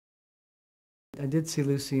I did see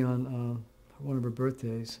Lucy on one of her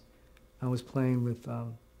birthdays. I was playing with a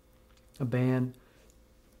band,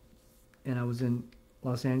 and I was in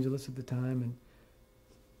Los Angeles at the time, and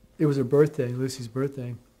it was her birthday, Lucy's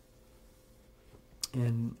birthday.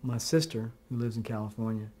 And my sister, who lives in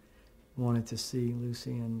California, wanted to see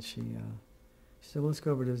Lucy, and she said, "Well, let's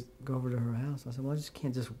go over to her house." I said, "Well, I just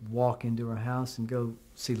can't just walk into her house and go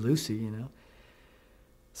see Lucy, you know."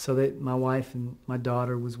 So my wife and my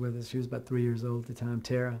daughter was with us. She was about 3 years old at the time,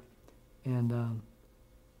 Tara, and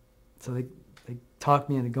so they talked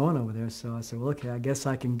me into going over there. So I said, "Well, okay, I guess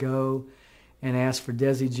I can go and ask for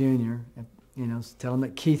Desi Jr. and, you know, tell him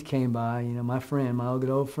that Keith came by, you know, my friend, my good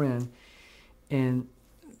old friend." And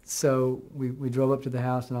so we drove up to the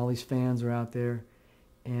house, and all these fans are out there,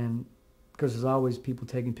 and because there's always people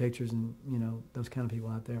taking pictures and, you know, those kind of people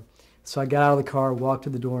out there. So I got out of the car, walked to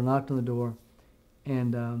the door, knocked on the door,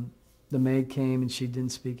 and the maid came, and she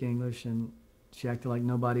didn't speak English, and she acted like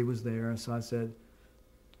nobody was there. So I said,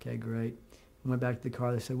 "Okay, great." I went back to the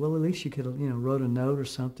car. They said, "Well, at least you could have, you know, wrote a note or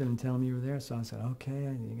something and tell them you were there." So I said, "Okay,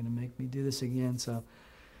 you're going to make me do this again." So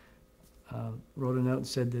wrote a note and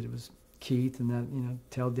said that it was Keith, and that, you know,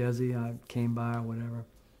 tell Desi I came by or whatever.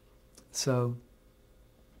 So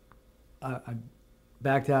I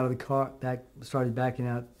backed out of the car, started backing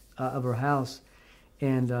out of her house,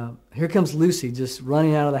 and here comes Lucy just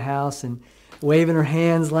running out of the house and waving her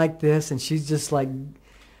hands like this, and she's just like,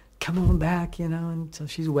 "Come on back," you know, and so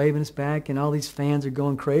she's waving us back, and all these fans are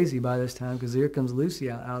going crazy by this time because here comes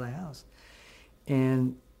Lucy out of the house.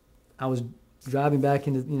 And I was driving back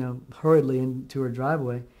into, you know, hurriedly into her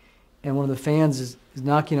driveway, and one of the fans is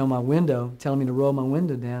knocking on my window, telling me to roll my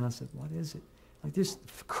window down. I said, "What is it?" Like, this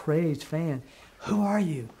crazed fan. "Who are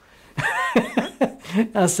you?"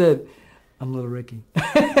 I said, "I'm Little Ricky."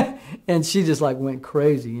 And she just like went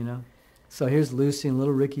crazy, you know. So here's Lucy and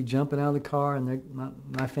Little Ricky jumping out of the car, and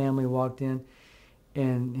my family walked in.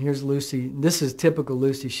 And here's Lucy. This is typical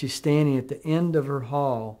Lucy. She's standing at the end of her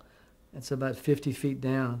hall. It's about 50 feet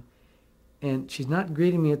down. And she's not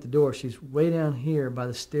greeting me at the door. She's way down here by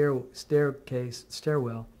the stairwell.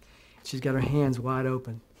 She's got her hands wide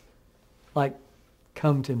open, like,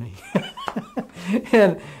 "Come to me."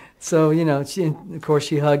 And so, you know, of course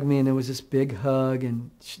she hugged me, and there was this big hug, and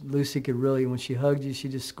Lucy could really, when she hugged you, she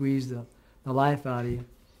just squeezed the life out of you.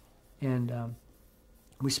 And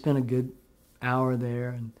we spent a good hour there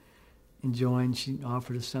and enjoying. She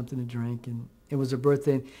offered us something to drink, and it was her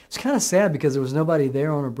birthday. It's kind of sad because there was nobody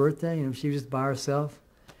there on her birthday. You know, she was just by herself.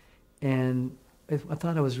 And I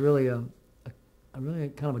thought it was really a really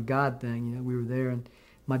kind of a God thing. You know, we were there, and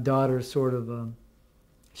my daughter sort of,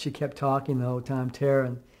 she kept talking the whole time,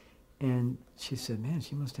 Tara, and she said, "Man,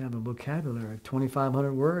 she must have a vocabulary of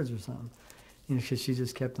 2,500 words or something." You know, she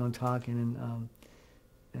just kept on talking,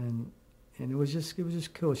 and it was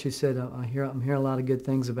just cool. She said, I'm hearing a lot of good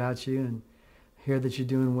things about you, and hear that you're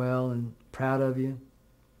doing well, and proud of you."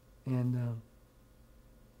 And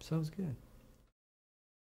so it was good.